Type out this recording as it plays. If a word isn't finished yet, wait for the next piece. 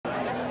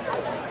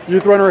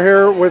youth runner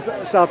here with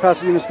South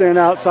Pasadena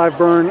standout, Saidbh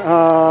Byrne,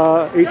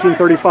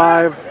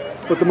 1835.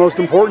 But the most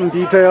important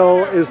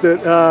detail is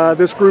that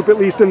this group, at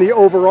least in the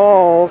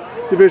overall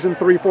Division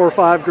 3, 4,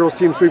 5 girls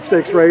team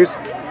sweepstakes race,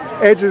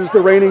 edges the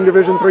reigning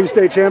Division 3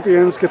 state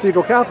champions,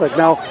 Cathedral Catholic.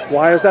 Now,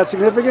 why is that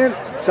significant?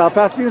 South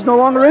Pasadena is no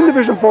longer in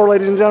Division 4,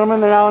 ladies and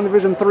gentlemen. They're now in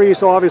Division 3,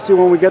 so obviously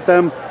when we get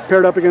them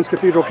paired up against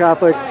Cathedral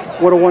Catholic,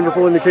 what a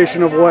wonderful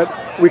indication of what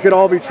we could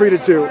all be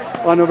treated to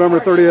on November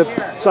 30th.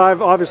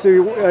 Saidbh, obviously,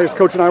 as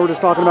Coach and I were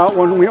just talking about,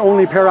 when we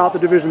only pair out the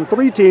Division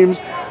 3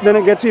 teams, then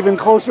it gets even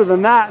closer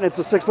than that, and it's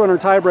a 6th-runner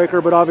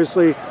tiebreaker, but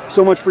obviously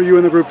so much for you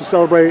and the group to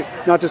celebrate,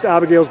 not just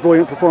Abigail's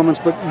brilliant performance,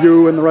 but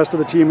you and the rest of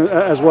the team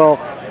as well.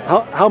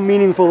 How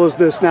meaningful is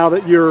this now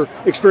that you're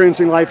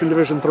experiencing life in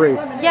Division 3?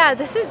 Yeah,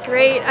 this is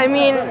great. I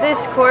mean,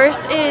 this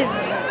course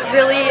is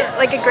really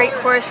like a great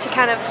course to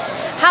kind of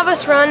have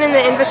us run in the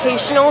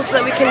invitational so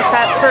that we can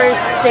prep for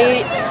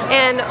state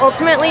and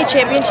ultimately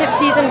championship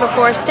season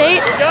before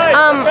state.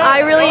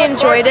 I really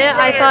enjoyed it.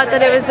 I thought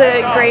that it was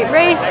a great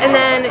race, and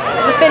then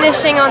the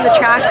finishing on the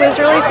track was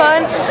really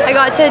fun. I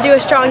got to do a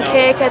strong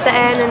kick at the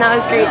end, and that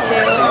was great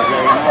too.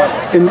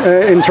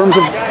 In terms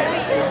of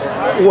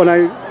when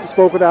I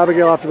spoke with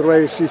Abigail after the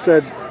race, she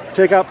said,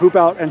 take out, poop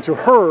out, and to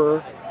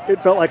her,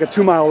 it felt like a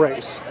 2-mile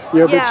race. You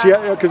know,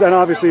 yeah. Because then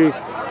obviously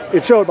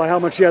it showed by how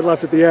much she had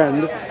left at the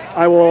end.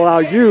 I will allow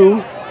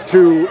you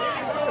to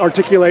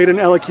articulate and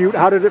elocute.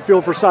 How did it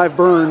feel for Saidbh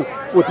Byrne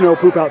with no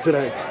poop out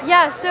today?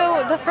 Yeah,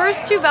 so the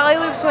first 2 valley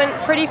loops went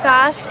pretty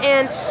fast,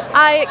 and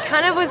I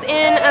kind of was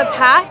in a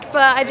pack,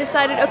 but I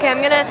decided, okay,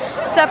 I'm gonna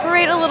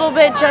separate a little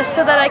bit just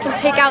so that I can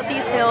take out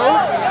these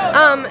hills.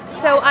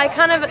 So I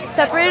kind of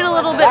separated a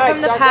little bit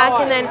from the pack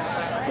and then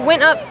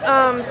went up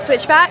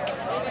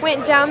switchbacks,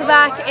 went down the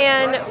back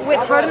and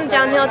went hard on the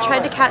downhill,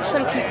 tried to catch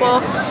some people,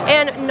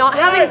 and not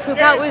having poop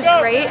out was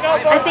great.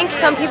 I think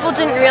some people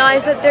didn't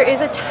realize that there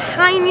is a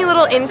tiny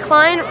little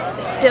incline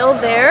still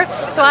there,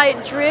 so I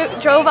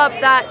drove up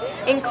that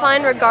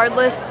incline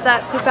regardless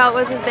that poop out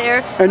wasn't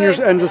there.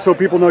 And just so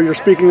people know, you're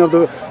speaking of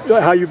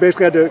how you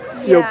basically had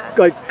to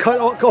like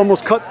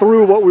almost cut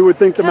through what we would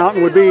think the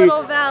mountain would be.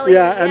 Little valley,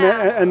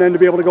 and then to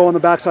be able to go on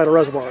the backside of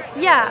reservoir.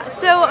 Yeah,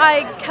 so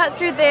I cut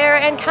through there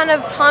and kind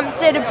of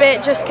pumped it a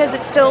bit just because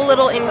it's still a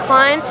little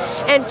incline,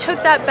 and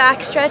took that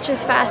back stretch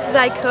as fast as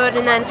I could,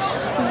 and then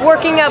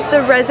working up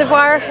the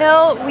reservoir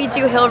hill, we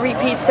do hill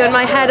repeats, so in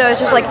my head I was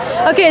just like,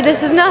 okay,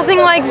 this is nothing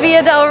like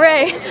Via del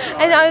Rey,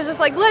 and I was just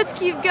like, let's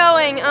keep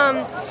going.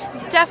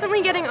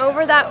 Definitely getting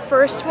over that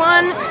first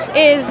one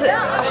is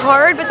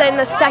hard, but then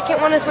the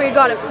second one is where you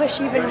got to push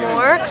even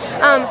more.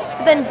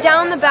 But then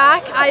down the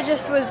back, I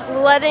just was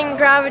letting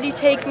gravity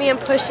take me and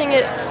pushing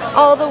it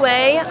all the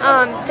way.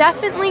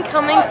 Definitely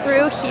coming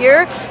through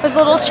here was a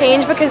little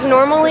change because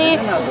normally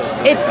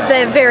it's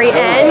the very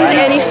end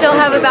and you still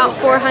have about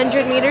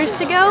 400 meters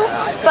to go.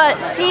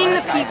 But seeing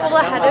the people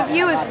ahead of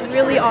you is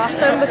really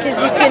awesome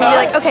because you can be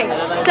like, okay,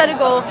 set a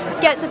goal,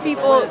 get the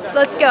people,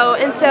 let's go.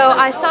 And so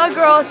I saw a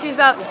girl, she was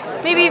about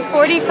maybe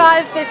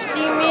 45,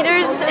 50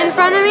 meters in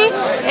front of me,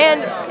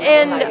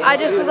 and I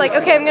just was like,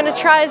 okay, I'm gonna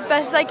try as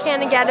best as I can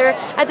to get her.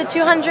 At the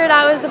 200,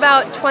 I was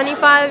about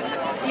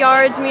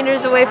 25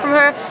 meters away from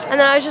her, and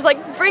then I was just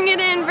like, bring it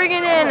in,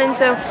 and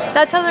so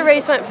that's how the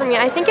race went for me.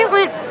 I think it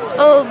went,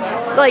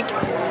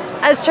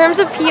 as terms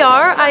of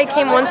PR, I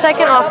came 1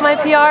 second off my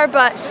PR,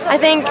 but I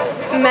think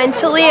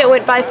mentally it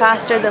went by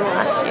faster than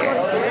last year.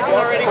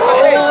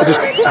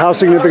 Just how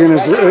significant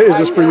is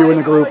this for you in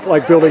the group,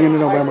 like building into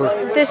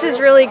November? This is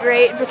really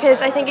great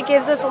because I think it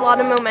gives us a lot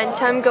of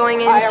momentum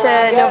going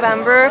into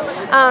November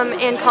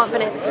and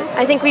confidence.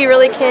 I think we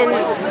really can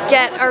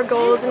get our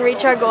goals and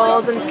reach our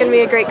goals, and it's going to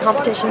be a great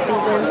competition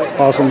season.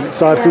 Awesome.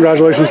 Saidbh,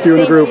 congratulations to you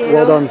and the group.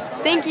 Well done.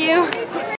 Thank you.